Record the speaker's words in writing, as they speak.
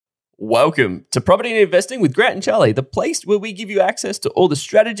Welcome to Property and Investing with Grant and Charlie, the place where we give you access to all the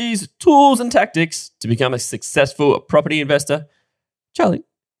strategies, tools, and tactics to become a successful property investor. Charlie,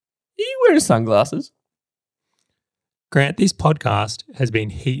 are you wearing sunglasses? Grant, this podcast has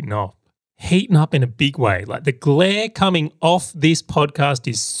been heating up in a big way. Like the glare coming off this podcast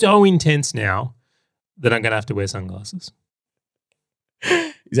is so intense now that I'm going to have to wear sunglasses.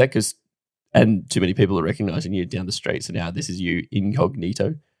 Is that because, and too many people are recognizing you down the street, so now this is you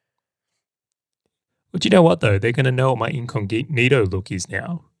incognito? But you know what, though? They're going to know what my incognito look is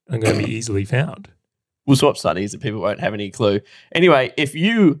now. I'm going to be easily found. We'll swap sunnies and people won't have any clue. Anyway, if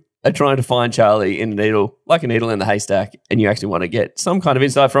you are trying to find Charlie in a needle, like a needle in the haystack, and you actually want to get some kind of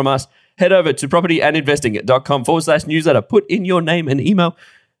insight from us, head over to propertyandinvesting.com/newsletter, put in your name and email,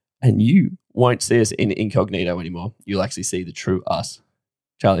 and you won't see us in incognito anymore. You'll actually see the true us.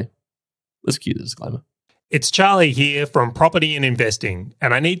 Charlie, let's cue the disclaimer. It's Charlie here from Property and Investing,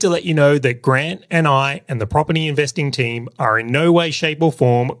 and I need to let you know that Grant and I and the property investing team are in no way, shape or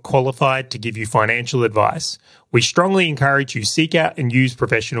form qualified to give you financial advice. We strongly encourage you seek out and use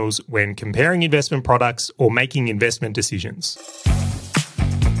professionals when comparing investment products or making investment decisions.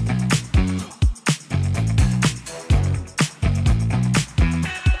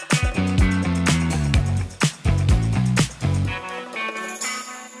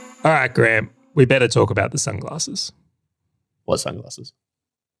 All right, Grant. We better talk about the sunglasses. What sunglasses?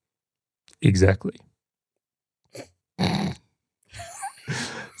 Exactly.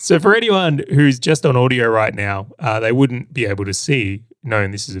 So for anyone who's just on audio right now, they wouldn't be able to see,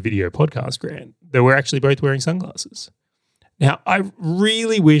 knowing this is a video podcast, Grant, that we're actually both wearing sunglasses. Now, I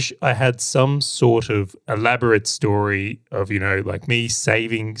really wish I had some sort of elaborate story of, like me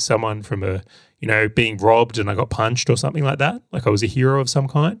saving someone from being robbed and I got punched or something like that. Like I was a hero of some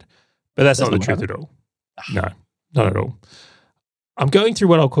kind. But that's not the truth at all. No, not at all. I'm going through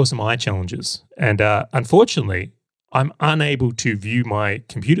what I'll call some eye challenges. And unfortunately, I'm unable to view my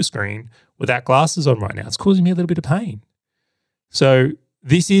computer screen without glasses on right now. It's causing me a little bit of pain. So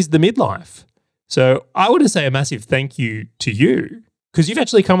this is the midlife. So I want to say a massive thank you to you because you've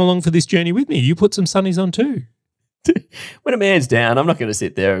actually come along for this journey with me. You put some sunnies on too. When a man's down, I'm not going to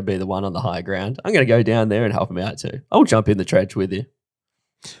sit there and be the one on the high ground. I'm going to go down there and help him out too. I'll jump in the trench with you.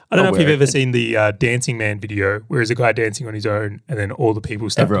 I don't know if you've ever seen the Dancing Man video where there's a guy dancing on his own and then all the people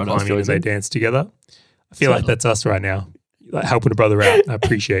start climbing and they dance together. I feel like that's us right now, like helping a brother out. I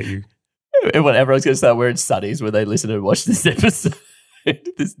appreciate you. When everyone's going to start wearing sunnies when they listen and watch this episode.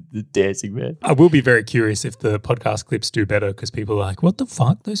 The Dancing Man. I will be very curious if the podcast clips do better because people are like, what the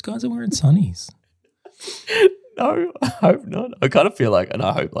fuck? Those guys are wearing sunnies. No, I hope not. I kind of feel like, and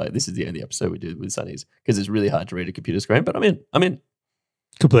I hope like this is the only episode we do with sunnies because it's really hard to read a computer screen, but I'm in.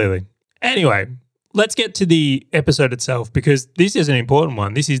 Completely. Anyway, let's get to the episode itself because this is an important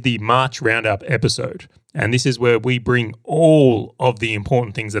one. This is the March Roundup episode, and this is where we bring all of the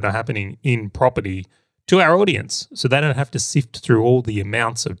important things that are happening in property to our audience so they don't have to sift through all the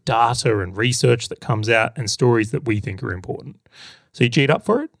amounts of data and research that comes out and stories that we think are important. So you G'd up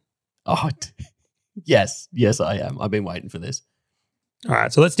for it? Oh, yes, I am. I've been waiting for this. All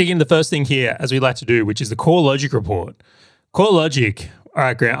right, so let's dig into the first thing here, as we like to do, which is the CoreLogic report. CoreLogic. All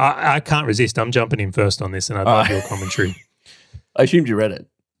right, Grant, I can't resist. I'm jumping in first on this and I'd love your commentary. I assumed you read it.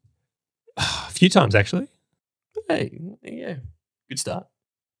 A few times, actually. Hey, yeah, good start.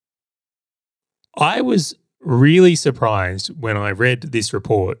 I was really surprised when I read this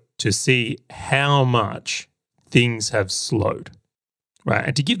report to see how much things have slowed. Right,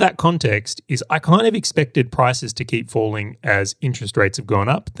 and to give that context is I kind of expected prices to keep falling as interest rates have gone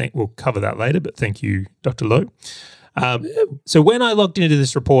up. We'll cover that later, but thank you, Dr. Lowe. So when I logged into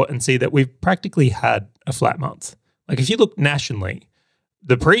this report and see that we've practically had a flat month, like if you look nationally,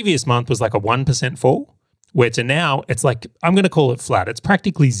 the previous month was like a 1% fall, where to now it's like, I'm going to call it flat. It's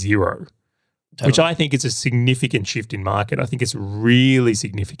practically zero, which I think is a significant shift in market. I think it's really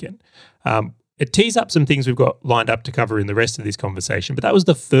significant. It tees up some things we've got lined up to cover in the rest of this conversation, but that was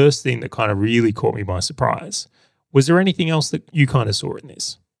the first thing that kind of really caught me by surprise. Was there anything else that you kind of saw in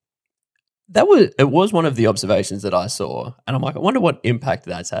this? It was one of the observations that I saw, and I'm like, I wonder what impact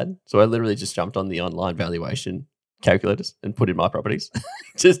that's had. So I literally just jumped on the online valuation calculators and put in my properties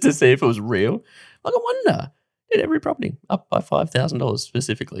just to see if it was real. Like, I wonder, did every property up by $5,000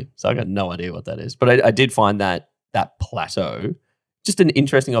 specifically? So I got no idea what that is, but I did find that plateau just an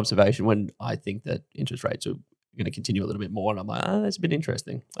interesting observation when I think that interest rates are going to continue a little bit more, and I'm like, that's a bit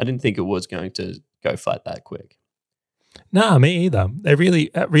interesting. I didn't think it was going to go flat that quick. No, me either. They really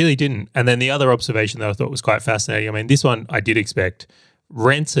didn't. And then the other observation that I thought was quite fascinating, I mean, this one I did expect,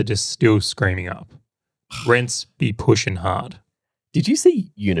 rents are just still screaming up. Rents be pushing hard. Did you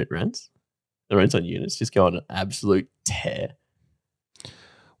see unit rents? The rents on units just go on an absolute tear.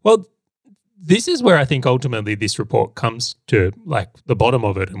 Well, this is where I think ultimately this report comes to like the bottom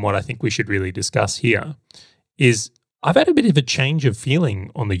of it, and what I think we should really discuss here is I've had a bit of a change of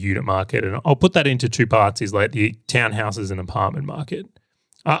feeling on the unit market, and I'll put that into two parts, is like the townhouses and apartment market.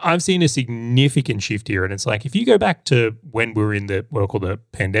 I've seen a significant shift here, and it's like if you go back to when we were in what I call the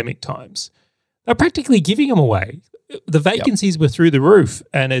pandemic times, they're practically giving them away. The vacancies were through the roof,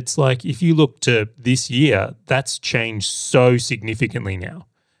 and it's like if you look to this year, that's changed so significantly now.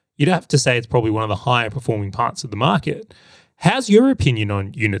 You'd have to say it's probably one of the higher performing parts of the market. How's your opinion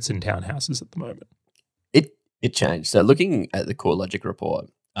on units and townhouses at the moment? It changed. So looking at the CoreLogic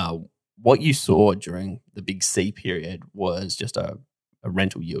report, what you saw during the big C period was just a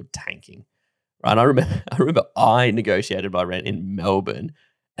rental yield tanking. Right? I remember I negotiated my rent in Melbourne,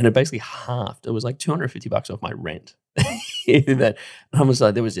 and it basically halved. It was like $250 off my rent. And I was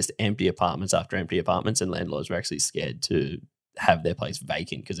like, there was just empty apartments after empty apartments, and landlords were actually scared to have their place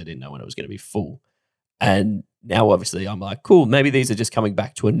vacant because they didn't know when it was going to be full. And now obviously I'm like, cool, maybe these are just coming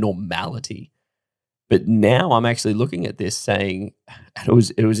back to a normality. But now I'm actually looking at this saying, and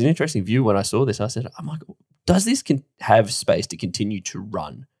it was an interesting view when I saw this. I said, I'm like, does this have space to continue to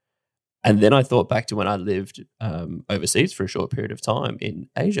run? And then I thought back to when I lived overseas for a short period of time in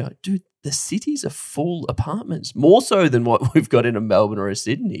Asia. Dude, the cities are full apartments, more so than what we've got in a Melbourne or a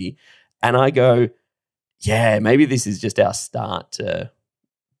Sydney. And I go, yeah, maybe this is just our start to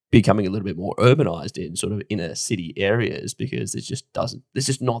becoming a little bit more urbanized in sort of inner city areas, because there's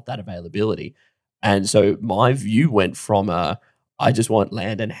just not that availability. And so my view went from I just want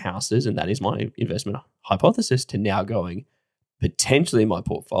land and houses, and that is my investment hypothesis, to now going, potentially in my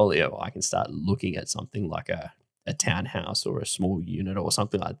portfolio, I can start looking at something like a townhouse or a small unit or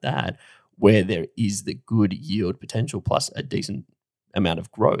something like that, where there is the good yield potential plus a decent amount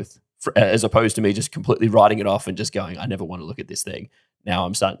of growth, as opposed to me just completely writing it off and just going, I never want to look at this thing. Now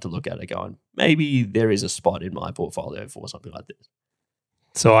I'm starting to look at it going, maybe there is a spot in my portfolio for something like this.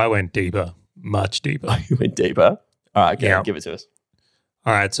 So I went deeper, much deeper. You went deeper? All right, okay, yeah. Give it to us.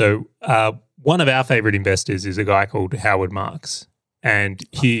 All right, so one of our favorite investors is a guy called Howard Marks, and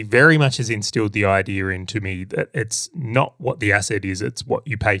he very much has instilled the idea into me that it's not what the asset is, it's what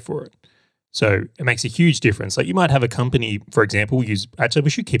you pay for it. So it makes a huge difference. Like you might have a company, for example, we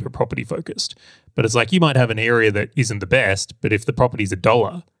should keep it property focused, but it's like you might have an area that isn't the best, but if the property's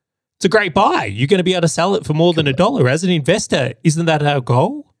 $1, it's a great buy. You're going to be able to sell it for more than $1. As an investor, isn't that our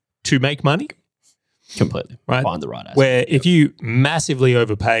goal? To make money? Completely. Right? Find the right asset. Where if you massively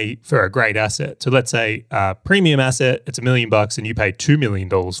overpay for a great asset, so let's say a premium asset, it's $1 million and you pay $2 million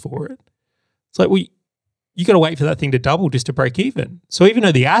for it. It's like, well, you got to wait for that thing to double just to break even. So even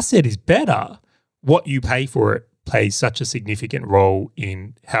though the asset is better, what you pay for it plays such a significant role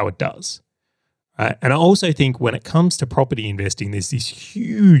in how it does. Right? And I also think when it comes to property investing, there's this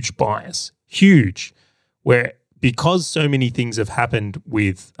huge bias, where because so many things have happened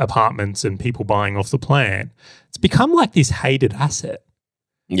with apartments and people buying off the plan, it's become like this hated asset.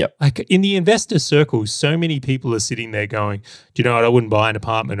 Yep. Like in the investor circles, so many people are sitting there going, do you know what, I wouldn't buy an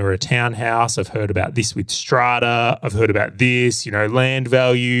apartment or a townhouse. I've heard about this with strata. I've heard about this, land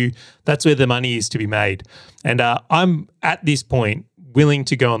value. That's where the money is to be made. And I'm at this point willing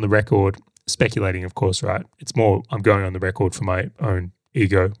to go on the record, speculating, of course, right? It's more I'm going on the record for my own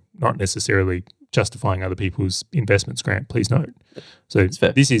ego, not necessarily justifying other people's investments, Grant, please note. So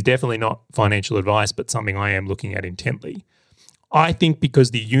this is definitely not financial advice, but something I am looking at intently. I think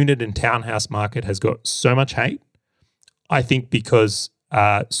because the unit and townhouse market has got so much hate, I think because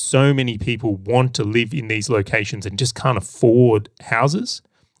so many people want to live in these locations and just can't afford houses,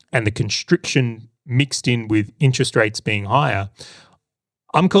 and the constriction mixed in with interest rates being higher,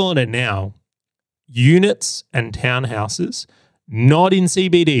 I'm calling it now, units and townhouses, not in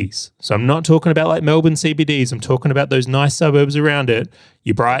CBDs. So I'm not talking about like Melbourne CBDs. I'm talking about those nice suburbs around it,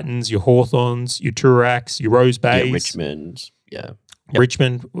 your Brightons, your Hawthorns, your Turaks, your Rose Bays. Yeah, Richmond, yeah. Yep.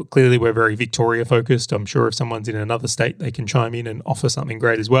 Richmond, clearly we're very Victoria focused. I'm sure if someone's in another state, they can chime in and offer something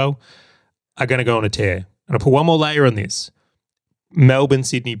great as well. Are going to go on a tear. And I'll put one more layer on this. Melbourne,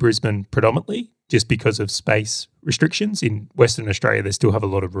 Sydney, Brisbane predominantly, just because of space restrictions. In Western Australia, they still have a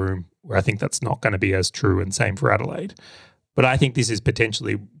lot of room, where I think that's not going to be as true, and same for Adelaide. But I think this is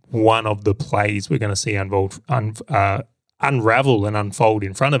potentially one of the plays we're going to see unravel and unfold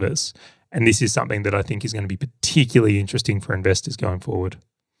in front of us. And this is something that I think is going to be particularly interesting for investors going forward.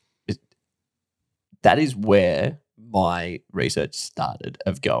 That is where my research started,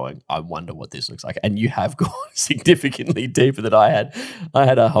 of going, I wonder what this looks like. And you have gone significantly deeper than I had. I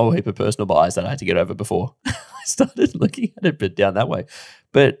had a whole heap of personal bias that I had to get over before started looking at it, but down that way.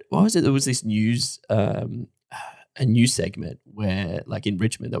 But what was it? There was this news, a news segment where, like in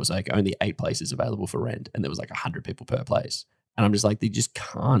Richmond, there was like only 8 places available for rent, and there was like 100 people per place. And I'm just like, they just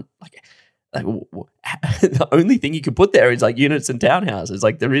can't the only thing you can put there is like units and townhouses.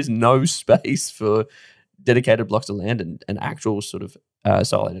 Like there is no space for dedicated blocks of land and actual sort of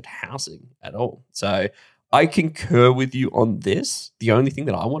isolated housing at all. So I concur with you on this. The only thing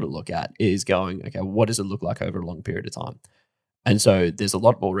that I want to look at is going, okay, what does it look like over a long period of time? And so there's a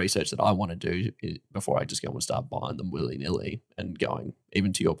lot more research that I want to do before I just go and start buying them willy-nilly and going,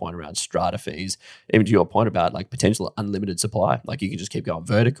 even to your point around strata fees, even to your point about like potential unlimited supply. Like you can just keep going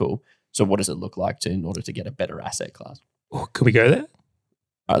vertical. So what does it look like in order to get a better asset class? Oh, could we go there?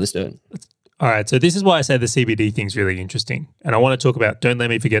 All right, let's do it. All right. So this is why I say the CBD thing's really interesting. And I want to talk about, don't let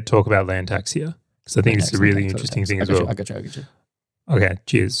me forget, talk about land tax here. Because I think it's a really interesting thing as well. I got you. Okay,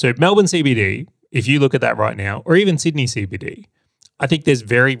 cheers. So Melbourne CBD, if you look at that right now, or even Sydney CBD, I think there's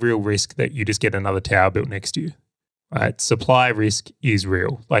very real risk that you just get another tower built next to you. Right? Supply risk is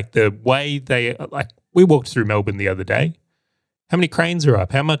real. Like the way we walked through Melbourne the other day. How many cranes are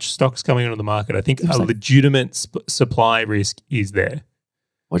up? How much stock's coming onto the market? I think a legitimate supply risk is there.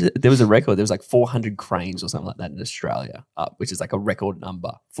 There was a record. There was like 400 cranes or something like that in Australia, which is like a record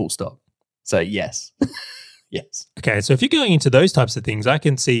number, full stop. So yes. Yes. Okay, so if you're going into those types of things, I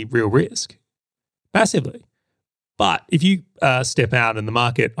can see real risk massively. But if you step out in the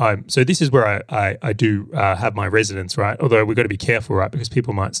market, so this is where I do have my residence, right? Although we've got to be careful, right? Because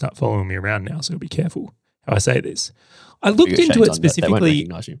people might start following me around now, so be careful how I say this. I looked into it specifically. They won't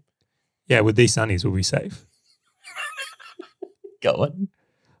recognize you. Yeah, with these sunnies, we'll be safe. Go on.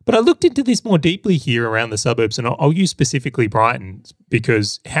 But I looked into this more deeply here around the suburbs, and I'll use specifically Brighton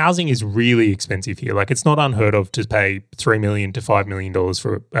because housing is really expensive here. Like it's not unheard of to pay $3 million to $5 million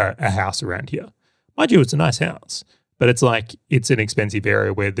for a house around here. Mind you, it's a nice house, but it's like it's an expensive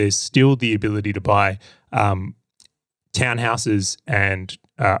area where there's still the ability to buy townhouses and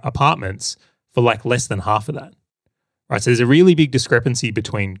apartments for like less than half of that. Right, so there's a really big discrepancy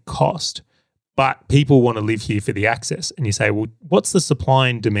between cost, but people want to live here for the access. And you say, well, what's the supply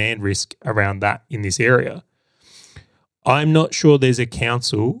and demand risk around that in this area? I'm not sure there's a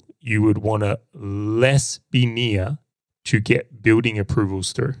council you would want to less be near to get building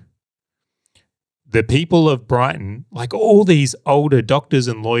approvals through. The people of Brighton, like all these older doctors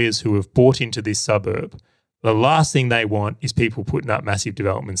and lawyers who have bought into this suburb, the last thing they want is people putting up massive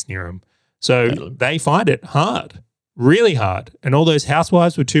developments near them. So they find it hard. Really hard. And all those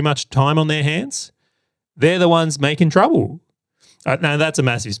housewives with too much time on their hands, they're the ones making trouble. No, that's a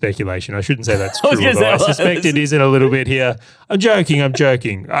massive speculation. I shouldn't say that's true, although I suspect it is in a little bit here. I'm joking.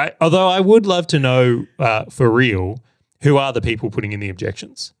 Although I would love to know for real, who are the people putting in the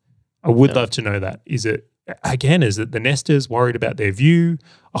objections? I would love to know that. Is it the nesters worried about their view?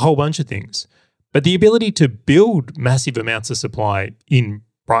 A whole bunch of things. But the ability to build massive amounts of supply in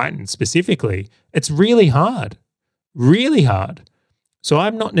Brighton specifically, it's really hard. Really hard. So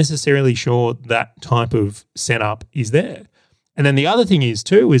I'm not necessarily sure that type of setup is there. And then the other thing is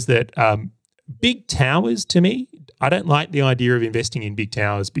that big towers, to me, I don't like the idea of investing in big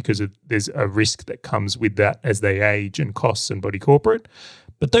towers because there's a risk that comes with that as they age and costs and body corporate.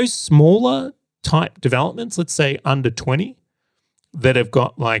 But those smaller type developments, let's say under 20, that have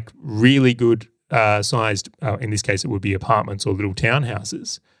got like really good sized, in this case it would be apartments or little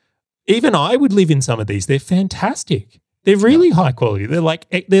townhouses, even I would live in some of these. They're fantastic. They're really high quality. They're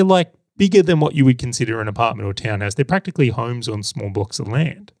like bigger than what you would consider an apartment or townhouse. They're practically homes on small blocks of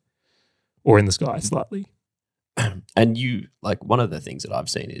land or in the sky slightly. And you, like, one of the things that I've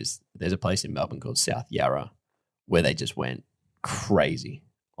seen is there's a place in Melbourne called South Yarra where they just went crazy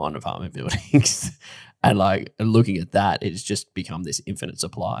on apartment buildings. And like looking at that, it's just become this infinite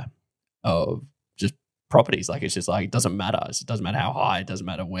supply of just properties. Like it's just like, it doesn't matter. It doesn't matter how high, it doesn't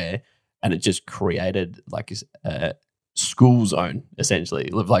matter where. And it just created like a school zone, essentially.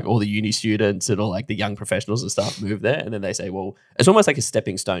 Like all the uni students and all like the young professionals and stuff move there. And then they say, well, it's almost like a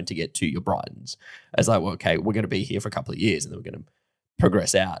stepping stone to get to your Brightons. It's like, well, okay, we're going to be here for a couple of years and then we're going to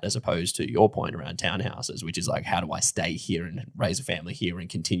progress out, as opposed to your point around townhouses, which is like, how do I stay here and raise a family here and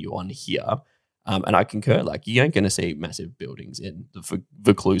continue on here? And I concur, like you ain't going to see massive buildings in the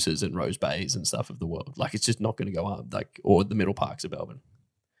Vaucluses and Rose Bays and stuff of the world. Like it's just not going to go up, like, or the middle parks of Melbourne.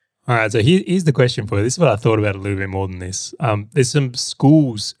 All right, so here's the question for you. This is what I thought about a little bit more than this. There's some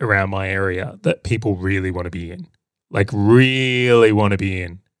schools around my area that people really want to be in, like really want to be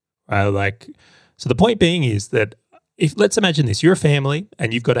in. So the point being is that let's imagine this, you're a family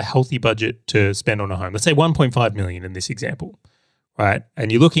and you've got a healthy budget to spend on a home. Let's say 1.5 million in this example. right?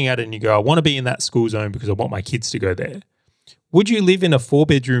 And you're looking at it and you go, I want to be in that school zone because I want my kids to go there. Would you live in a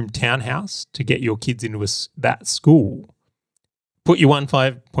 4-bedroom townhouse to get your kids into that school, put your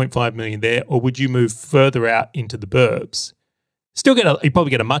 1.5 million there, or would you move further out into the burbs? Still you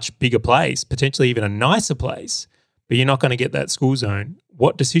probably get a much bigger place, potentially even a nicer place, but you're not going to get that school zone.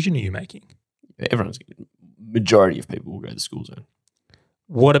 What decision are you making? Majority of people will go to the school zone.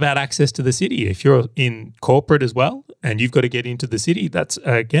 What about access to the city? If you're in corporate as well and you've got to get into the city, that's,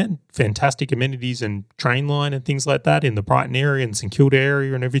 again, fantastic amenities and train line and things like that in the Brighton area and St Kilda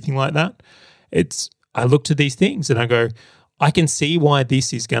area and everything like that. I look to these things and I go, I can see why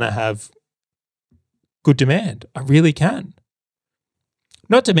this is going to have good demand. I really can.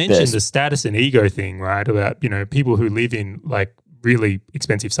 Not to mention the status and ego thing, right? About, people who live in like really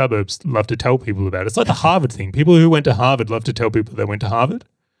expensive suburbs love to tell people about it. It's like the Harvard thing. People who went to Harvard love to tell people they went to Harvard.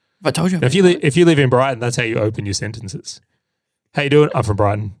 I told you. If you live in Brighton, that's how you open your sentences. How you doing? I'm from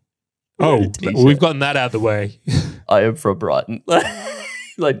Brighton. Oh, we've gotten that out of the way. I am from Brighton. Like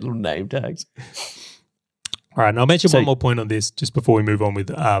little name tags. All right, and I'll mention one more point on this just before we move on with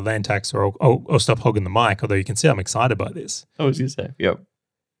land tax, or I'll stop hogging the mic, although you can see I'm excited by this. I was going to say, yep.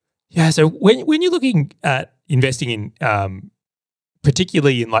 Yeah, so when you're looking at investing in,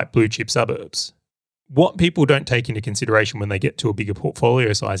 particularly in like blue chip suburbs, what people don't take into consideration when they get to a bigger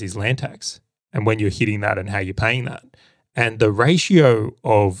portfolio size is land tax and when you're hitting that and how you're paying that. And the ratio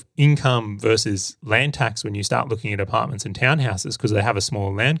of income versus land tax when you start looking at apartments and townhouses, because they have a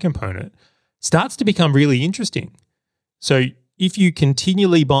small land component, starts to become really interesting. So if you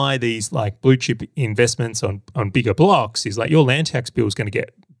continually buy these like blue chip investments on bigger blocks, is like your land tax bill is going to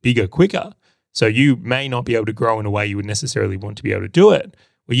get bigger quicker. So you may not be able to grow in a way you would necessarily want to be able to do it.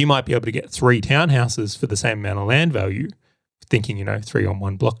 Or you might be able to get 3 townhouses for the same amount of land value, thinking, 3 on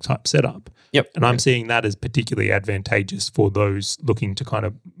 1 block type setup. Yep. And I'm seeing that as particularly advantageous for those looking to kind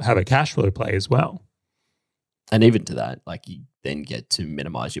of have a cash flow play as well. And even to that, like you then get to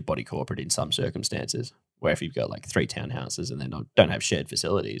minimize your body corporate in some circumstances, where if you've got like 3 townhouses and they don't have shared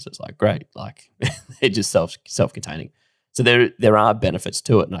facilities, it's like, great, like they're just self-containing. So there are benefits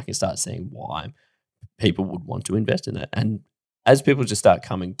to it, and I can start seeing why people would want to invest in it. And as people just start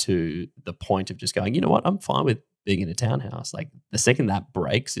coming to the point of just going, you know what, I'm fine with being in a townhouse. Like the second that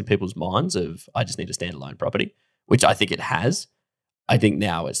breaks in people's minds of I just need a standalone property, which I think it has, I think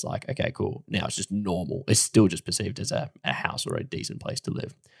now it's like, okay, cool. Now it's just normal. It's still just perceived as a house or a decent place to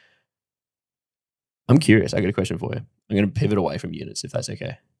live. I'm curious. I got a question for you. I'm going to pivot away from units if that's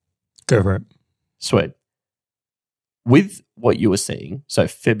okay. Go for it. Sweet. With what you were seeing, so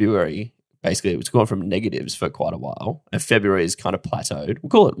February, basically it was going from negatives for quite a while, and February is kind of plateaued.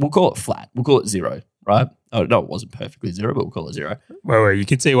 We'll call it flat. We'll call it 0, right? Oh, no, it wasn't perfectly 0, but we'll call it 0. Well, you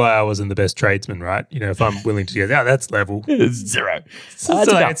can see why I wasn't the best tradesman, right? If I'm willing to go, that's level. It's 0.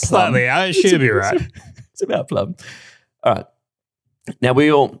 It's slightly, I should be right. It's about plum. All right. Now,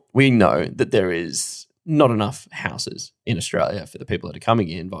 we know that there is not enough houses in Australia for the people that are coming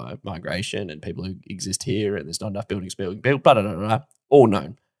in via migration and people who exist here, and there's not enough buildings built, blah, blah, blah, blah, all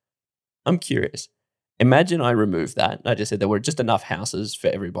known. I'm curious. Imagine I removed that and I just said there were just enough houses for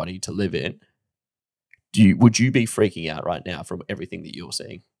everybody to live in. Would you be freaking out right now from everything that you're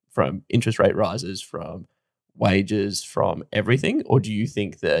seeing, from interest rate rises, from wages, from everything? Or do you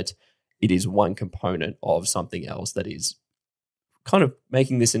think that it is one component of something else that is kind of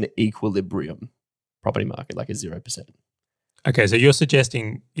making this an equilibrium property market, like a 0%? Okay, so you're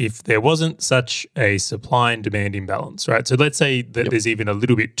suggesting if there wasn't such a supply and demand imbalance, right? So let's say that there's even a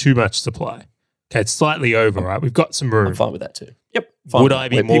little bit too much supply. Okay, it's slightly over, right? We've got some room. I'm fine with that too. Yep. Would I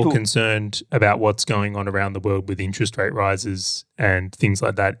be more concerned about what's going on around the world with interest rate rises and things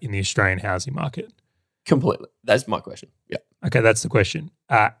like that in the Australian housing market? Completely. That's my question. Yeah. Okay, that's the question.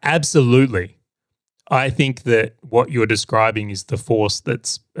 Absolutely. I think that what you're describing is the force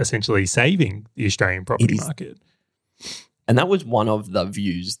that's essentially saving the Australian property market. And that was one of the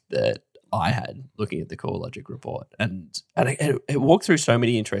views that I had looking at the CoreLogic report. And it walked through so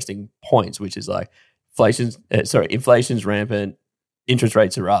many interesting points, which is like inflation's rampant, interest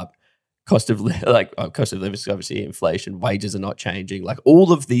rates are up, cost of living is obviously inflation, wages are not changing, like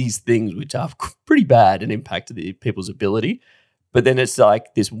all of these things which are pretty bad and impact the people's ability. But then it's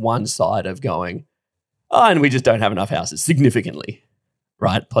like this one side of going, and we just don't have enough houses significantly,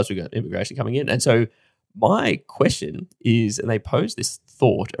 right? Plus we've got immigration coming in. And so my question is, and they pose this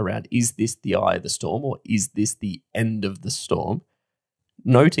thought around, is this the eye of the storm or is this the end of the storm?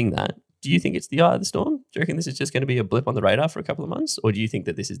 Noting that, do you think it's the eye of the storm? Do you reckon this is just going to be a blip on the radar for a couple of months? Or do you think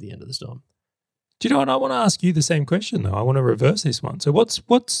that this is the end of the storm? Do you know what? I want to ask you the same question though. I want to reverse this one. So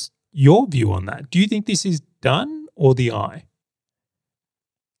what's your view on that? Do you think this is done or the eye?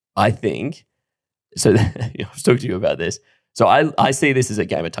 I think so. I was talking to you about this. So I see this as a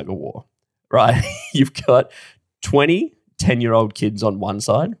game of tug of war, right? You've got 20 10-year-old kids on one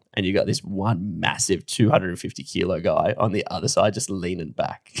side, and you got this one massive 250 kilo guy on the other side, just leaning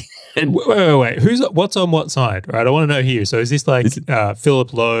back. And wait. What's on what side? Right, I want to know here. So is this like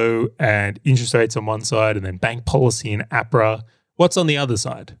Philip Lowe and interest rates on one side, and then bank policy and APRA? What's on the other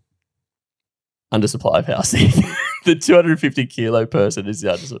side? Undersupply of housing. The 250 kilo person is the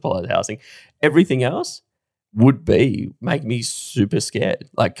undersupply of housing. Everything else would make me super scared,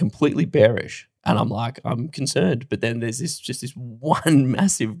 like completely bearish. And I'm like, I'm concerned. But then there's this one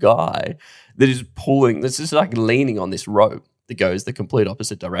massive guy that is that's just like leaning on this rope that goes the complete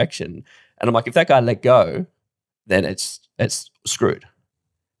opposite direction. And I'm like, if that guy let go, then it's screwed.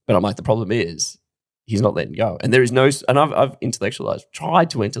 But I'm like, the problem is he's not letting go. And there is no, and I've tried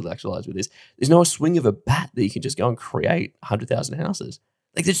to intellectualize with this. There's no swing of a bat that you can just go and create 100,000 houses.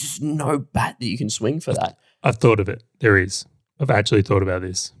 Like there's just no bat that you can swing for that. I've thought of it. There is. I've actually thought about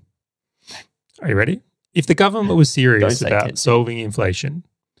this. Are you ready? If the government was serious about solving inflation,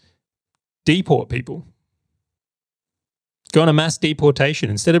 deport people. Go on a mass deportation.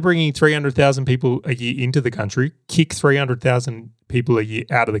 Instead of bringing 300,000 people a year into the country, kick 300,000 people a year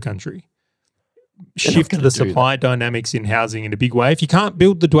out of the country. Shift the supply dynamics in housing in a big way. If you can't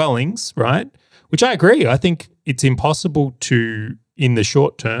build the dwellings, right, which I agree, I think it's impossible to, in the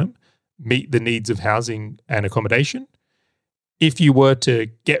short term, meet the needs of housing and accommodation. If you were to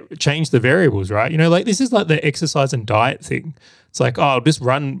change the variables, right? You know, like this is like the exercise and diet thing. It's like, oh, I'll just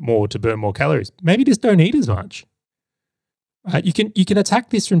run more to burn more calories. Maybe just don't eat as much. Right? You can attack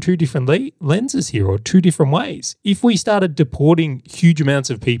this from two different lenses here, or two different ways. If we started deporting huge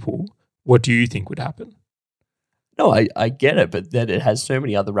amounts of people, what do you think would happen? No, I get it, but then it has so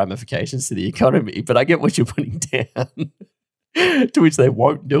many other ramifications to the economy. But I get what you're putting down, to which they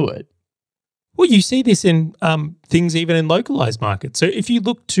won't do it. Well, you see this in things even in localized markets. So if you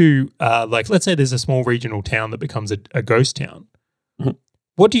look to, like, let's say there's a small regional town that becomes a ghost town. Mm-hmm.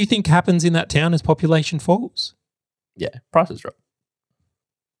 What do you think happens in that town as population falls? Yeah, prices drop.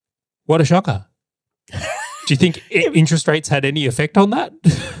 What a shocker. Do you think interest rates had any effect on that?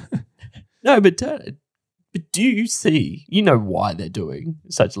 No, but do you see, you know why they're doing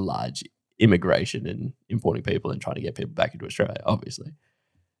such large immigration and importing people and trying to get people back into Australia, obviously.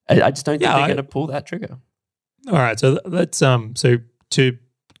 I just don't think they're going to pull that trigger. All right, so let's so to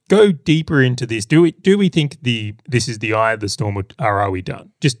go deeper into this, do we think this is the eye of the storm, or are we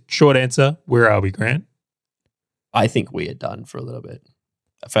done? Just short answer, where are we, Grant? I think we are done for a little bit.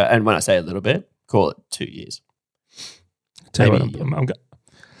 And when I say a little bit, call it 2 years. Tell you what, I'm going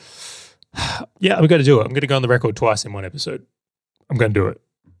to do it. I'm going to go on the record twice in one episode. I'm going to do it.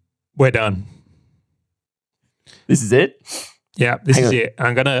 We're done. This is it? Yeah, this is it.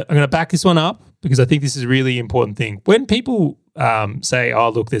 I'm gonna back this one up because I think this is a really important thing. When people say, "Oh,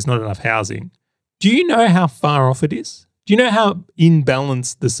 look, there's not enough housing," do you know how far off it is? Do you know how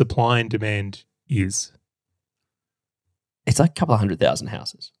imbalanced the supply and demand is? It's like a couple of 100,000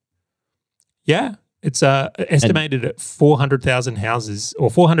 houses. Yeah, it's estimated at 400,000 houses or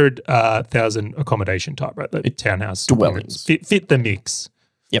 400,000 accommodation type, right? The townhouse dwellings fit the mix.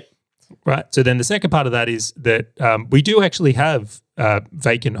 Right. So then the second part of that is that we do actually have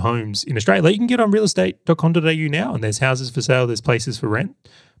vacant homes in Australia. You can get on realestate.com.au now, and there's houses for sale, there's places for rent,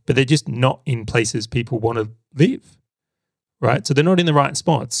 but they're just not in places people want to live. Right. So they're not in the right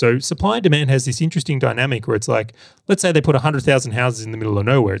spots. So supply and demand has this interesting dynamic where it's like, let's say they put 100,000 houses in the middle of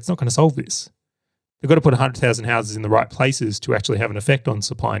nowhere. It's not going to solve this. They've got to put 100,000 houses in the right places to actually have an effect on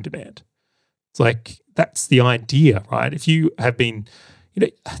supply and demand. It's like, that's the idea, right? If you have been... You know,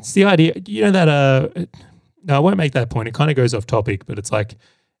 it's the idea, you know, that, no, I won't make that point. It kind of goes off topic, but it's like,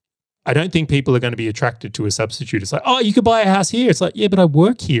 I don't think people are going to be attracted to a substitute. It's like, oh, you could buy a house here. It's like, yeah, but I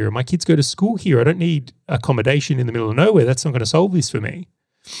work here. My kids go to school here. I don't need accommodation in the middle of nowhere. That's not going to solve this for me.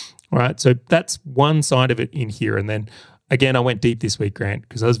 All right. So that's one side of it in here. And then again, I went deep this week, Grant,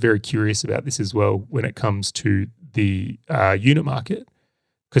 because I was very curious about this as well when it comes to the unit market.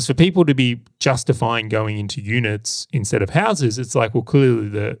 Because for people to be justifying going into units instead of houses, it's like, well, clearly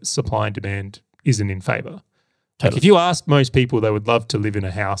the supply and demand isn't in favour. Like if you ask most people, they would love to live in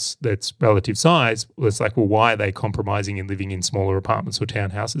a house that's relative size. Well, it's like, well, why are they compromising and living in smaller apartments or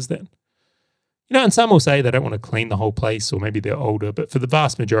townhouses then? You know, and some will say they don't want to clean the whole place, or maybe they're older, but for the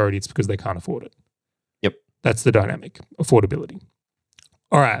vast majority, it's because they can't afford it. Yep. That's the dynamic, affordability.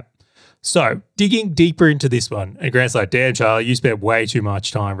 All right. So digging deeper into this one, and Grant's like, damn, Charlie, you spent way too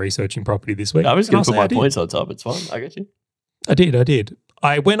much time researching property this week. I was going to put my points on top. It's fine. I get you. I did.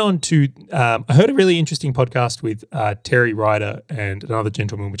 I went on to, I heard a really interesting podcast with Terry Ryder and another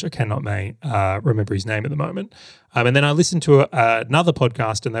gentleman, which I cannot remember his name at the moment. And then I listened to another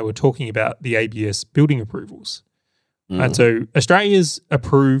podcast and they were talking about the ABS building approvals. And so Australia's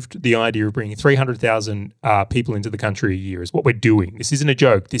approved the idea of bringing 300,000 people into the country a year is what we're doing. This isn't a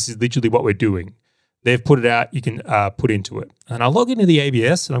joke. This is literally what we're doing. They've put it out. You can put into it. And I log into the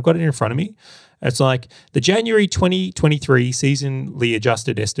ABS and I've got it in front of me. It's like the January 2023 seasonally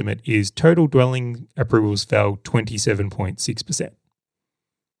adjusted estimate is total dwelling approvals fell 27.6%.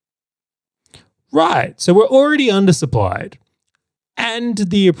 Right. So we're already undersupplied and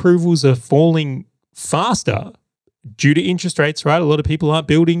the approvals are falling faster due to interest rates, right? A lot of people aren't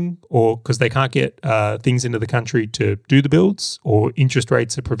building or because they can't get things into the country to do the builds, or interest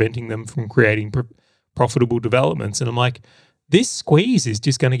rates are preventing them from creating profitable developments. And I'm like, this squeeze is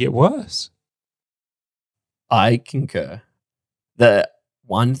just going to get worse. I concur. The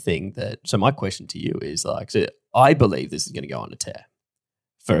one thing so my question to you is so I believe this is going to go on a tear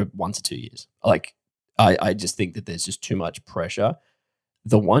for 1 to 2 years. I just think that there's just too much pressure.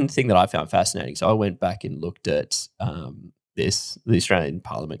 The one thing that I found fascinating, so I went back and looked at the Australian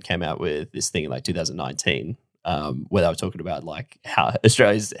Parliament came out with this thing in 2019 where they were talking about how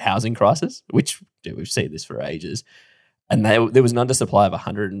Australia's housing crisis, which we've seen this for ages. And there was an undersupply of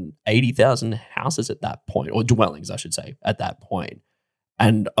 180,000 houses at that point, or dwellings, I should say, at that point.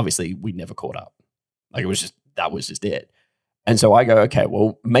 And obviously we never caught up. That was just it. And so I go, okay,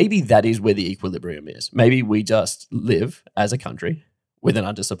 well, maybe that is where the equilibrium is. Maybe we just live as a country with an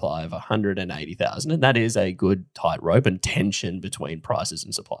undersupply of 180,000, and that is a good tightrope and tension between prices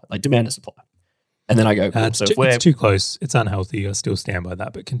and supply, demand and supply. And then I go, cool. It's too close. It's unhealthy. I still stand by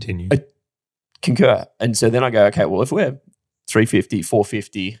that, but continue. I concur. And so then I go, okay, well, if we're 350,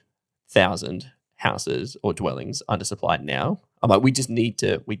 450,000 houses or dwellings undersupplied now, I'm like, we do need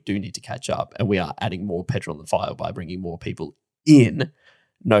to catch up, and we are adding more petrol in the fire by bringing more people in,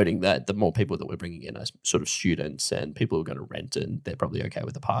 noting that the more people that we're bringing in are sort of students and people who are going to rent, and they're probably okay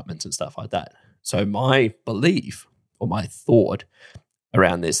with apartments and stuff like that. So my belief or my thought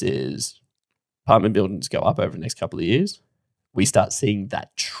around this is apartment buildings go up over the next couple of years. We start seeing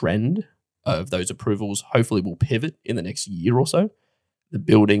that trend of those approvals hopefully will pivot in the next year or so. The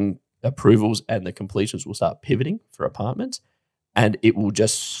building approvals and the completions will start pivoting for apartments, and it will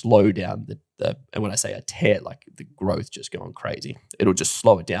just slow down and when I say a tear, the growth just going crazy, it'll just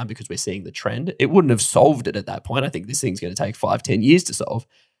slow it down because we're seeing the trend. It wouldn't have solved it at that point. I think this thing's going to take 5-10 years to solve.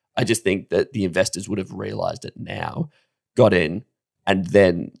 I just think that the investors would have realized it now, got in, and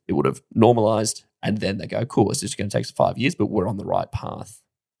then it would have normalized, and then they go, cool, it's just going to take 5 years, but we're on the right path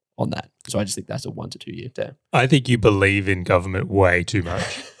on that. So I just think that's a 1 to 2 year tear. I think you believe in government way too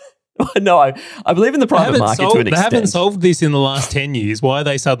much. No, I believe in the private market to an extent. They haven't solved this in the last 10 years. Why are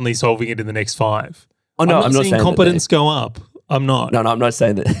they suddenly solving it in the next 5? Oh, no, I'm not saying competence go up. I'm not. No, I'm not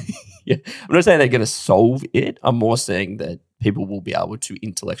saying that. Yeah, I'm not saying they're going to solve it. I'm more saying that people will be able to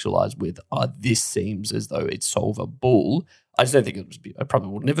intellectualize with, this seems as though it's solvable. I just don't think it probably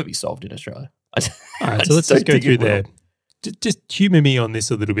will never be solved in Australia. All right, so let's just go through there. Just humor me on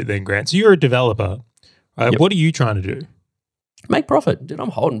this a little bit then, Grant. So you're a developer. Yep. What are you trying to do? Make profit. Dude, I'm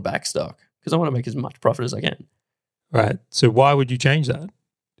holding back stock because I want to make as much profit as I can. Right. So why would you change that?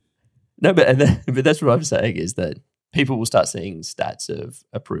 No, but that's what I'm saying is that people will start seeing stats of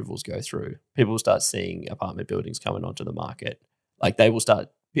approvals go through. People will start seeing apartment buildings coming onto the market.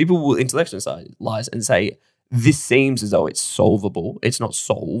 People will intellectualize and say, this seems as though it's solvable. It's not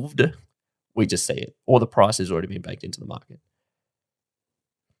solved. We just see it. Or the price has already been baked into the market.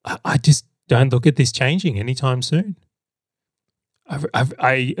 I just don't look at this changing anytime soon.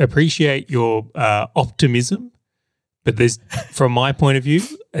 I appreciate your optimism, but from my point of view,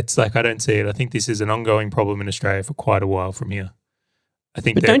 it's I don't see it. I think this is an ongoing problem in Australia for quite a while from here. I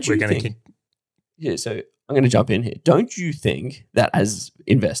think but that we're going to... Yeah, so I'm going to jump in here. Don't you think that as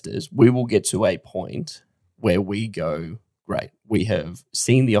investors, we will get to a point where we go, great, we have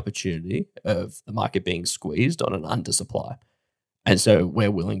seen the opportunity of the market being squeezed on an undersupply. And so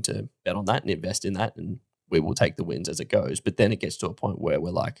we're willing to bet on that and invest in that, and we will take the wins as it goes. But then it gets to a point where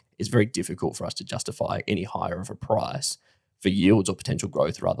we're it's very difficult for us to justify any higher of a price for yields or potential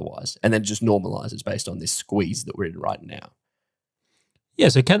growth or otherwise. And then it just normalizes based on this squeeze that we're in right now. Yeah,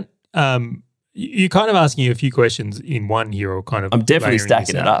 so you're kind of asking a few questions in one here, or kind of... I'm definitely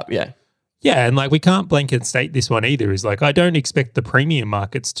stacking it up, yeah. Yeah, and we can't blanket state this one either. Is I don't expect the premium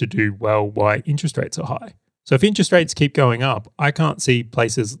markets to do well while interest rates are high. So if interest rates keep going up, I can't see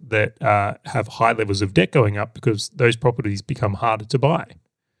places that have high levels of debt going up because those properties become harder to buy,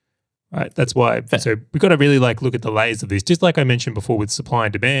 right? That's why. Fair. So we've got to really like look at the layers of this. Just like I mentioned before with supply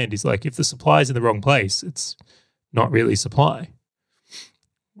and demand, is like if the supply is in the wrong place, it's not really supply,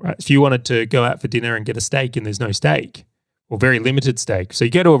 right? If you wanted to go out for dinner and get a steak and there's no steak or very limited steak, so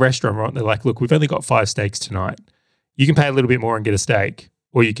you go to a restaurant, right? And they're like, look, we've only got 5 steaks tonight. You can pay a little bit more and get a steak,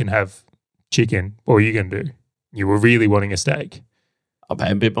 or you can have chicken. What are you going to do? You were really wanting a steak. I'll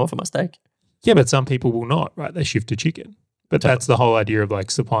pay a bit more for my steak. Yeah, but some people will not, right? They shift to chicken. But that's the whole idea of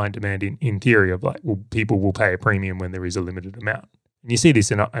like supply and demand in theory of like, well, people will pay a premium when there is a limited amount. And you see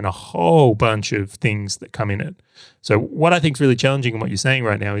this in a whole bunch of things that come in it. So what I think is really challenging in what you're saying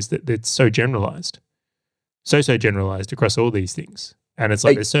right now is that it's so generalized. So generalized across all these things. And it's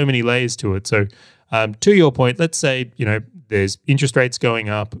like there's so many layers to it. So to your point, let's say, there's interest rates going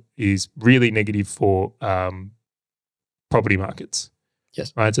up is really negative for property markets.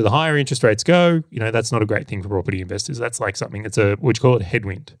 Yes. Right. So the higher interest rates go, that's not a great thing for property investors. That's like something, it's what you call it a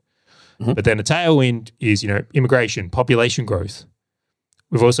headwind. Mm-hmm. But then a tailwind is, immigration, population growth.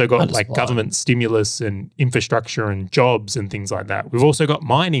 We've also got like government stimulus and infrastructure and jobs and things like that. We've also got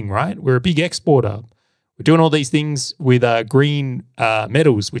mining, right? We're a big exporter. We're doing all these things with green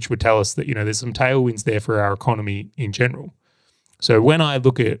metals, which would tell us that, there's some tailwinds there for our economy in general. So when I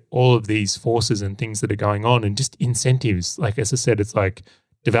look at all of these forces and things that are going on and just incentives, like as I said, it's like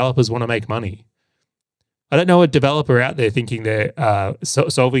developers want to make money. I don't know a developer out there thinking they're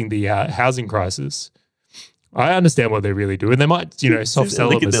solving the housing crisis. I understand what they really do. And they might, soft sell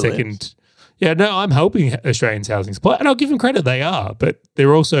them a second. Yeah, no, I'm helping Australians' housing supply. And I'll give them credit, they are. But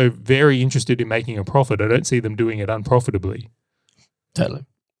they're also very interested in making a profit. I don't see them doing it unprofitably. Totally.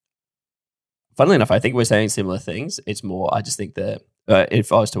 Funnily enough, I think we're saying similar things. It's more, I just think that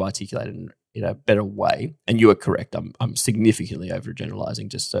if I was to articulate it in a better way, and you are correct, I'm significantly overgeneralizing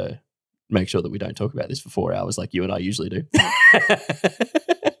just to make sure that we don't talk about this for 4 hours like you and I usually do.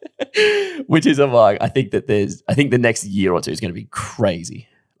 Which is, I think the next year or two is going to be crazy.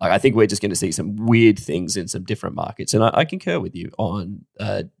 Like, I think we're just going to see some weird things in some different markets. And I concur with you on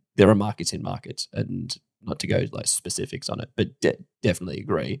there are markets in markets, and not to go like specifics on it, but definitely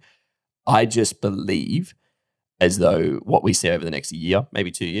agree. I just believe as though what we see over the next year, maybe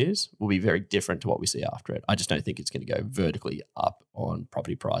 2 years, will be very different to what we see after it. I just don't think it's going to go vertically up on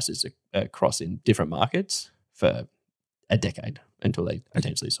property prices across in different markets for a decade until they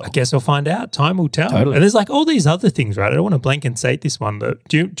potentially solve. I guess we'll find out. Time will tell. Totally. And there's like all these other things, right? I don't want to blanket state this one. But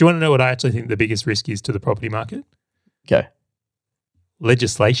do you want to know what I actually think the biggest risk is to the property market? Okay.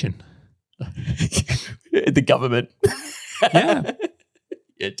 Legislation. The government. Yeah.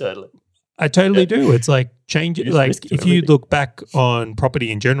 Yeah, totally. I totally do. It's like change it. Like if you look back on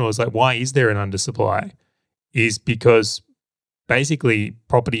property in general, it's like, why is there an undersupply? Is because basically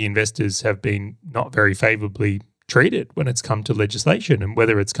property investors have been not very favorably treated when it's come to legislation, and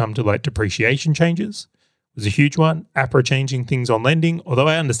whether it's come to like depreciation changes was a huge one, APRA changing things on lending, although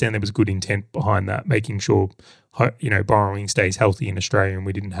I understand there was good intent behind that, making sure, borrowing stays healthy in Australia and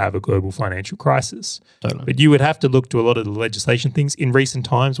we didn't have a global financial crisis. Totally. But you would have to look to a lot of the legislation things in recent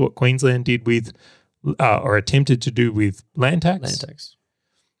times, what Queensland did with or attempted to do with land tax. Land tax.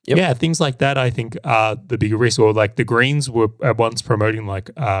 Yep. Yeah, things like that I think are the bigger risk. Or like the Greens were at once promoting like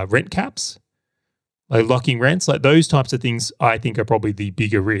rent caps, like locking rents, like those types of things I think are probably the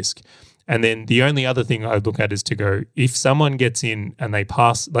bigger risk. And then the only other thing I look at is to go, if someone gets in and they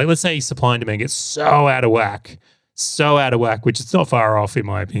pass, like let's say supply and demand gets so out of whack, which it's not far off in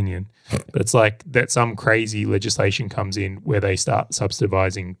my opinion, but it's like that some crazy legislation comes in where they start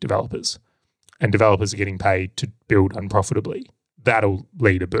subsidizing developers and developers are getting paid to build unprofitably. That'll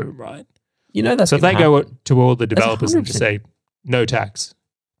lead a boom, right? That's so if they happen. Go to all the developers and just say, no tax,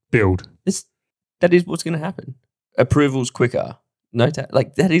 build. That is what's going to happen. Approvals quicker. No tax.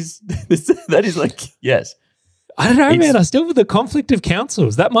 Like that is like, yes. I don't know, man. I still with the conflict of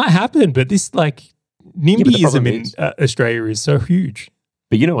councils. That might happen, but this like NIMBYism in Australia is so huge.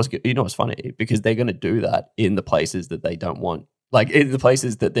 But what's funny? Because they're going to do that in the places that they don't want. Like in the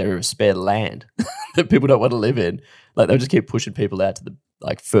places that there is spare land that people don't want to live in. Like they'll just keep pushing people out to the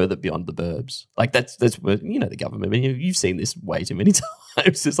further beyond the burbs. Like that's where, the government. I mean, you've seen this way too many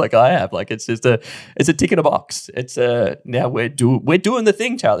times, just like I have. Like it's just a tick in a box. It's now we're doing the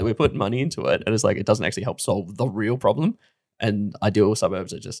thing, Charlie. We're putting money into it, and it's like it doesn't actually help solve the real problem. And ideal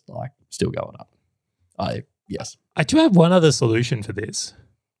suburbs are just like still going up. Yes. I do have one other solution for this.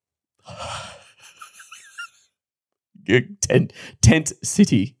 Tent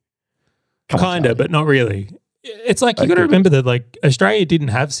city. Kinda, but not really. It's like you got to remember that like Australia didn't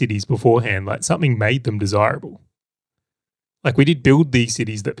have cities beforehand. Like something made them desirable. Like we did build these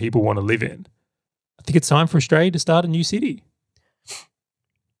cities that people want to live in. I think it's time for Australia to start a new city.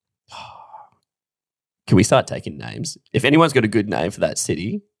 can we start taking names? If anyone's got a good name for that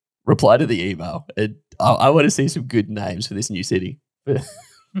city, reply to the email. I want to see some good names for this new city.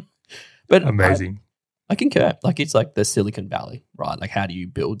 But Amazing. I concur. Like, it's like the Silicon Valley, right? Like, how do you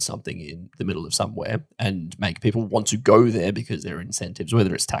build something in the middle of somewhere and make people want to go there because there are incentives,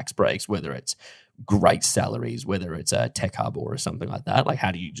 whether it's tax breaks, whether it's great salaries, whether it's a tech hub or something like that? Like,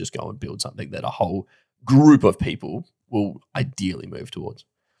 how do you just go and build something that a whole group of people will ideally move towards?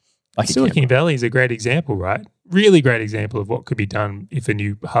 Like Silicon Valley is a great example, right? Really great example of what could be done if a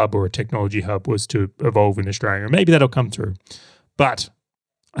new hub or a technology hub was to evolve in Australia. Maybe that'll come through. But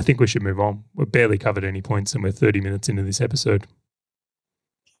I think we should move on. We've barely covered any points and we're 30 minutes into this episode.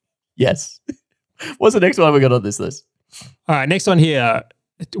 Yes. What's the next one we got on this list? All right, next one here.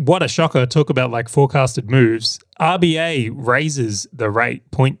 What a shocker. Talk about like forecasted moves. RBA raises the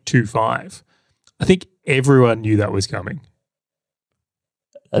rate 0.25. I think everyone knew that was coming.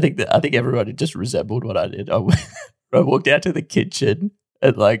 I think everybody just resembled what I did. I walked out to the kitchen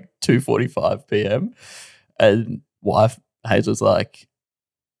at like 2:45 p.m. and wife Hazel's like,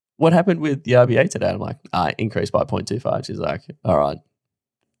 "What happened with the RBA today?" I'm like, "Increased by 0.25." She's like, "All right."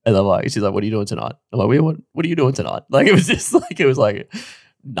 And I'm like, she's like, "What are you doing tonight?" I'm like, "What are you doing tonight?" Like, it was just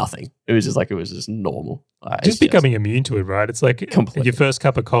nothing. It was just normal. Like, just becoming immune to it, right? It's like completely. Your first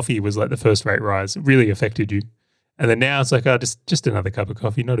cup of coffee was like the first rate rise. It really affected you. And then now it's like, just another cup of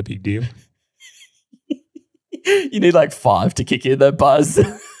coffee, not a big deal. You need like 5 to kick in that buzz.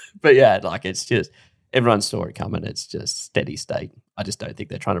 But yeah, like, it's just everyone's saw it coming. It's just steady state. I just don't think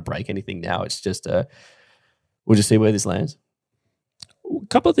they're trying to break anything now. It's just we'll just see where this lands. A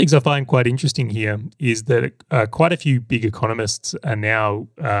couple of things I find quite interesting here is that quite a few big economists are now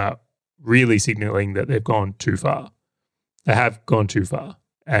really signaling that they've gone too far. They have gone too far.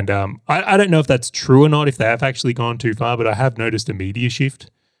 And I don't know if that's true or not, if they have actually gone too far, but I have noticed a media shift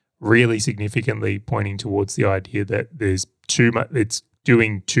really significantly pointing towards the idea that there's too much, it's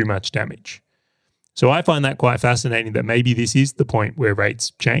doing too much damage. So I find that quite fascinating that maybe this is the point where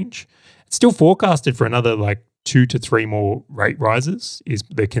rates change. It's still forecasted for another like 2 to 3 more rate rises is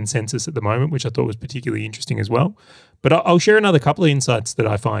the consensus at the moment, which I thought was particularly interesting as well. But I'll share another couple of insights that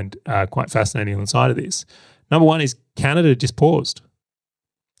I find quite fascinating on the side of this. Number one is Canada just paused.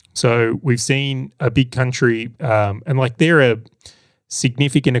 So we've seen a big country, and like they're a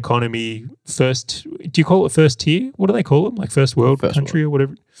significant economy. Do you call it first tier? What do they call them? Like first world country or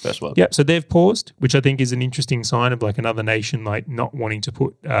whatever? First world. Yeah. So they've paused, which I think is an interesting sign of like another nation like not wanting to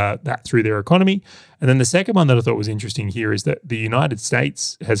put that through their economy. And then the second one that I thought was interesting here is that the United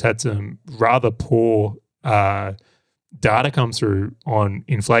States has had some rather poor data come through on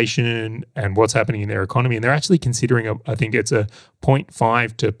inflation and what's happening in their economy. And they're actually considering, I think it's a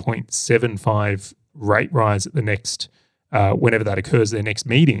 0.5 to 0.75 rate rise at the next, whenever that occurs, their next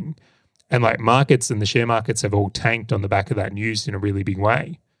meeting. And like markets and the share markets have all tanked on the back of that news in a really big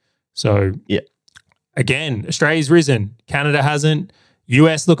way. So yeah, again, Australia's risen, Canada hasn't,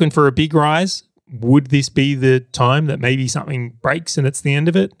 US looking for a big rise. Would this be the time that maybe something breaks and it's the end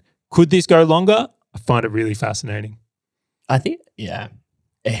of it? Could this go longer? I find it really fascinating. I think, yeah,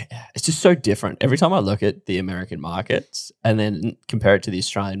 it's just so different. Every time I look at the American markets and then compare it to the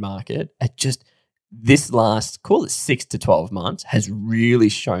Australian market, this last, call it 6 to 12 months, has really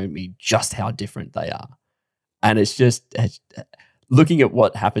shown me just how different they are. And it's just looking at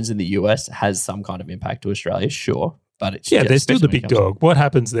what happens in the US has some kind of impact to Australia, sure. But it's they're still the big dog. What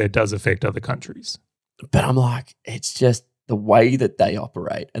happens there does affect other countries. But I'm like, it's just the way that they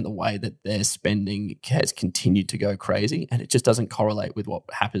operate and the way that their spending has continued to go crazy, and it just doesn't correlate with what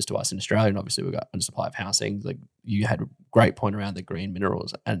happens to us in Australia. And obviously, we've got undersupply of housing. Like you had a great point around the green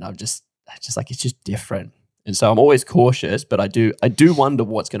minerals, and it's just different. And so I'm always cautious, but I do wonder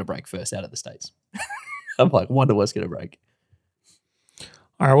what's going to break first out of the States. I'm like, wonder what's going to break.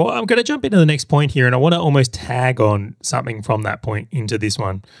 All right, well, I'm going to jump into the next point here, and I want to almost tag on something from that point into this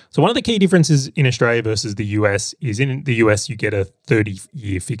one. So one of the key differences in Australia versus the US is in the US, you get a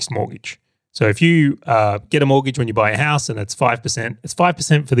 30-year fixed mortgage. So if you get a mortgage when you buy a house and it's 5%, it's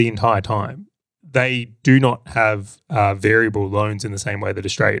 5% for the entire time. They do not have variable loans in the same way that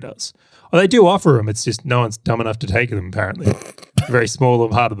Australia does. Well, they do offer them. It's just no one's dumb enough to take them, apparently. A very small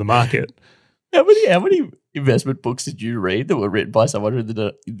part of the market. How many investment books did you read that were written by someone in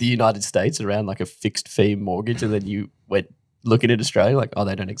the United States around like a fixed fee mortgage, and then you went looking at Australia like, oh,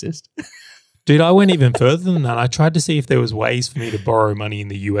 they don't exist? Dude, I went even further than that. I tried to see if there was ways for me to borrow money in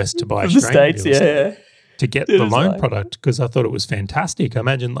the US to buy Australian States, yeah. To get the loan product, because I thought it was fantastic. I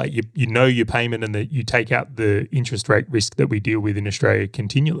imagine like you know your payment and that you take out the interest rate risk that we deal with in Australia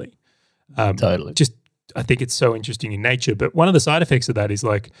continually. Totally. I think it's so interesting in nature. But one of the side effects of that is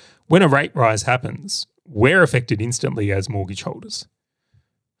like when a rate rise happens, we're affected instantly as mortgage holders.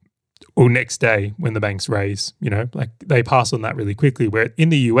 Or next day when the banks raise, like they pass on that really quickly. Where in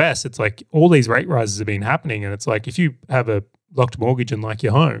the US, it's like all these rate rises have been happening. And it's like if you have a locked mortgage and like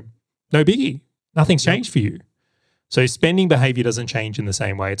your home, no biggie. Nothing's changed for you. So spending behavior doesn't change in the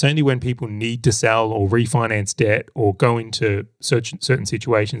same way. It's only when people need to sell or refinance debt or go into certain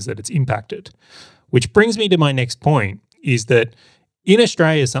situations that it's impacted. Which brings me to my next point is that in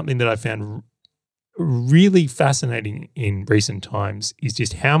Australia, something that I found really fascinating in recent times is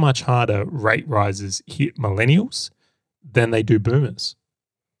just how much harder rate rises hit millennials than they do boomers.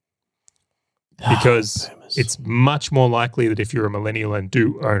 Because it's much more likely that if you're a millennial and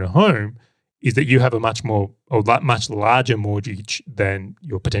do own a home, is that you have a much larger mortgage than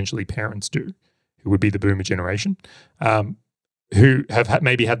your potentially parents do, who would be the boomer generation, who have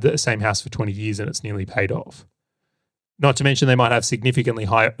maybe had the same house for 20 years and it's nearly paid off. Not to mention they might have significantly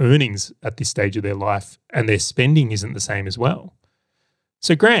higher earnings at this stage of their life and their spending isn't the same as well.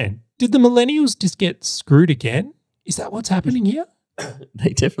 So, Grant, did the millennials just get screwed again? Is that what's happening here? They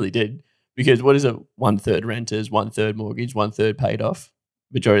definitely did. Because what is it? 1/3 renters, 1/3 mortgage, 1/3 paid off.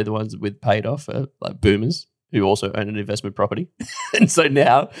 Majority of the ones with paid off are like boomers who also own an investment property. And so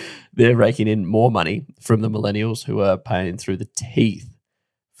now they're raking in more money from the millennials who are paying through the teeth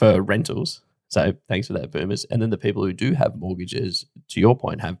for rentals. So thanks for that, boomers. And then the people who do have mortgages, to your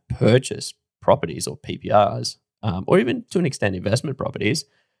point, have purchased properties or PPRs, or even to an extent investment properties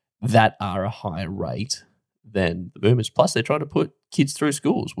that are a higher rate than the boomers. Plus, they're trying to put kids through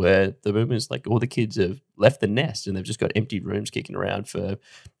schools where the boomers, like all the kids have left the nest and they've just got empty rooms kicking around for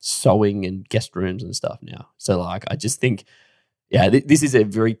sewing and guest rooms and stuff now. So like, I just think, this is a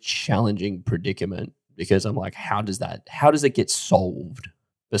very challenging predicament because I'm like, how does it get solved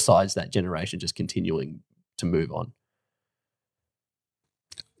besides that generation just continuing to move on?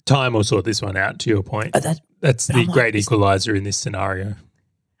 Time will sort this one out, to your point. That's the great equalizer in this scenario.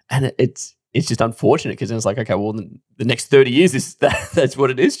 And it's just unfortunate because it's like, okay, well, the next 30 years, that's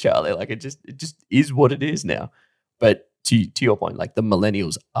what it is, Charlie. Like, it just is what it is now. But to your point, like the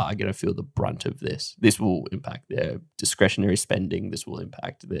millennials are going to feel the brunt of this. This will impact their discretionary spending. This will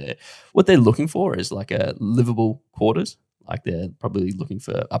impact what they're looking for is like a livable quarters. Like they're probably looking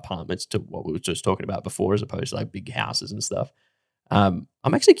for apartments to what we were just talking about before, as opposed to like big houses and stuff. I'm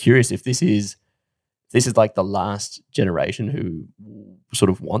actually curious if this is like the last generation who sort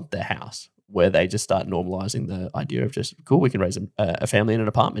of want their house, where they just start normalizing the idea of just, cool, we can raise a family in an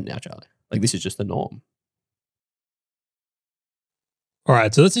apartment now, Charlie. Like this is just the norm. All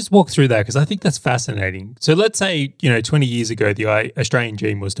right, so let's just walk through that because I think that's fascinating. So let's say, 20 years ago, the Australian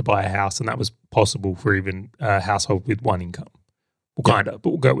dream was to buy a house and that was possible for even a household with one income. Well, kind of,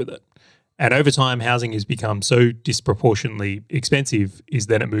 but we'll go with it. And over time, housing has become so disproportionately expensive is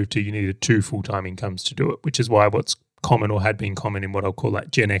then it moved to you needed 2 full-time incomes to do it, which is why what's common or had been common in what I'll call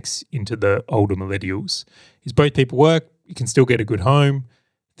like Gen X into the older millennials is both people work, you can still get a good home,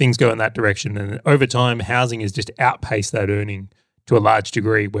 things go in that direction. And over time, housing has just outpaced that earning to a large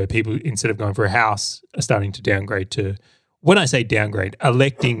degree where people, instead of going for a house, are starting to downgrade to, when I say downgrade,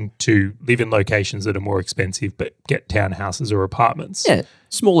 electing to live in locations that are more expensive but get townhouses or apartments. Yeah,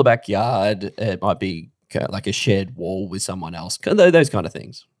 smaller backyard. It might be like a shared wall with someone else, those kind of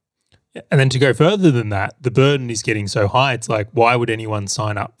things. And then to go further than that, the burden is getting so high. It's like, why would anyone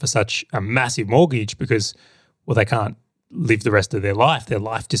sign up for such a massive mortgage? Because, well, they can't live the rest of their life. Their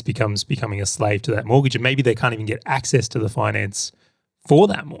life just becomes becoming a slave to that mortgage. And maybe they can't even get access to the finance for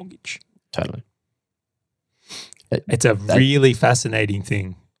that mortgage. Totally. It's a really fascinating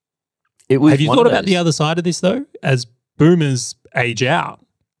thing. Have you thought about the other side of this, though? As boomers age out,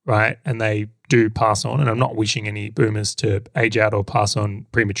 right, and they do pass on, and I'm not wishing any boomers to age out or pass on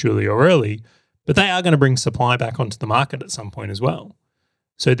prematurely or early, but they are going to bring supply back onto the market at some point as well.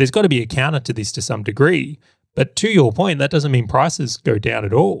 So there's got to be a counter to this to some degree. But to your point, that doesn't mean prices go down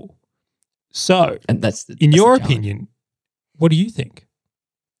at all. So, and in your opinion, what do you think?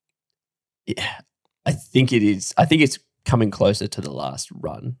 Yeah, I think it is. I think it's coming closer to the last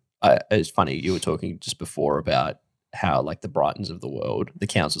run. It's funny, you were talking just before about how like the Brightons of the world, the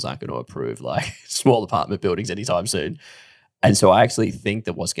councils aren't going to approve like small apartment buildings anytime soon. And so I actually think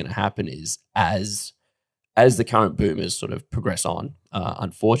that what's going to happen is as the current boomers sort of progress on,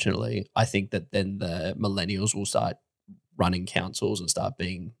 unfortunately, I think that then the millennials will start running councils and start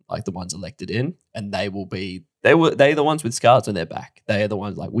being like the ones elected in, and they're the ones with scars on their back. They are the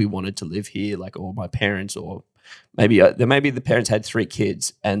ones like, we wanted to live here, like, or my parents, or maybe the parents had 3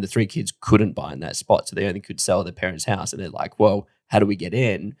 kids and the 3 kids couldn't buy in that spot, so they only could sell their parents' house, and they're like, well, how do we get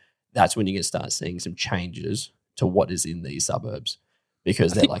in? That's when you're going to start seeing some changes to what is in these suburbs.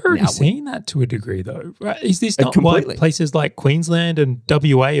 because I they're think like, we're already now seeing that to a degree, though. Right? Is this not completely. why places like Queensland and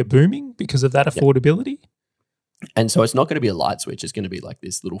WA are booming because of that affordability? And so it's not going to be a light switch. It's going to be like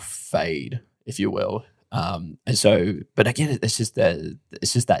this little fade, if you will. And so, but again, it's just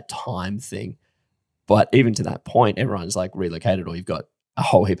that time thing. But even to that point, everyone's like relocated, or you've got a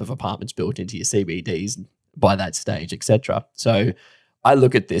whole heap of apartments built into your CBDs by that stage, etc. So I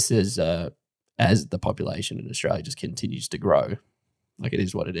look at this as the population in Australia just continues to grow, like it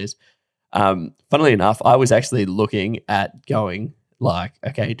is what it is. Funnily enough, I was actually looking at going like,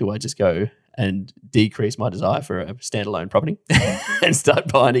 okay, do I just go and decrease my desire for a standalone property and start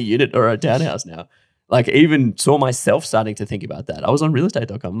buying a unit or a townhouse now? Like, even saw myself starting to think about that. I was on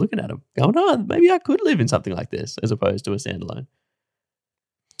realestate.com looking at them, going, oh, maybe I could live in something like this as opposed to a standalone.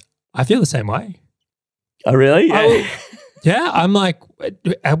 I feel the same way. Oh, really? Yeah. Yeah, I'm like,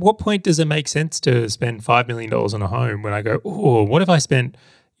 at what point does it make sense to spend $5 million on a home when I go, oh, what if I spent,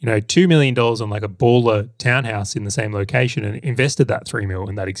 $2 million on like a baller townhouse in the same location and invested that $3 million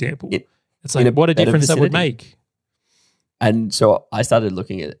in that example? It's like, what a difference that would make. And so I started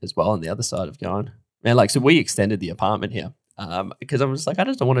looking at it as well on the other side of going, man, like, so we extended the apartment here because I was like, I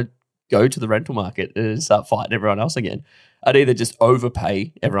just don't want to go to the rental market and start fighting everyone else again. I'd either just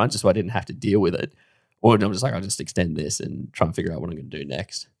overpay everyone just so I didn't have to deal with it, or I'm just like, I'll just extend this and try and figure out what I'm going to do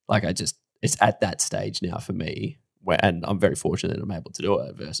next. Like, it's at that stage now for me, and I'm very fortunate that I'm able to do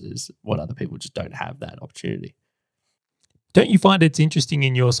it versus what other people just don't have that opportunity. Don't you find it's interesting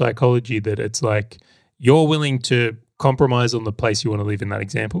in your psychology that it's like you're willing to compromise on the place you want to live in that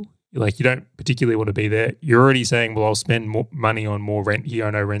example? Like, you don't particularly want to be there. You're already saying, well, I'll spend more money on more rent here. I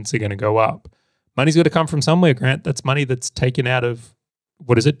know rents are going to go up. Money's got to come from somewhere, Grant. That's money that's taken out of,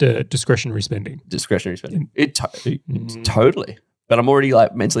 what is it? Discretionary spending. Discretionary spending. Totally. But I'm already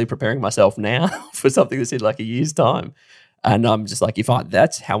like mentally preparing myself now for something that's in like a year's time. And I'm just like,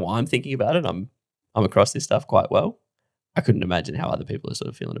 that's how I'm thinking about it, I'm across this stuff quite well. I couldn't imagine how other people are sort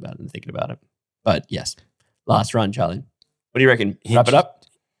of feeling about it and thinking about it. But yes, last run, Charlie. What do you reckon? Wrap it up?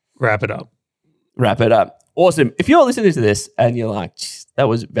 Wrap it up. Wrap it up. Awesome. If you're listening to this and you're like, that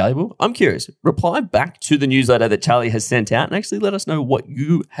was valuable, I'm curious. Reply back to the newsletter that Charlie has sent out and actually let us know what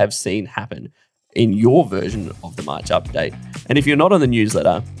you have seen happen in your version of the March update. And if you're not on the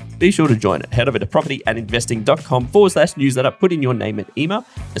newsletter, be sure to join it. Head over to propertyandinvesting.com/newsletter, put in your name and email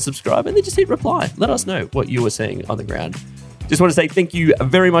and subscribe, and then just hit reply. Let us know what you are seeing on the ground. Just want to say thank you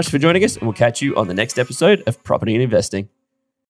very much for joining us, and we'll catch you on the next episode of Property and Investing.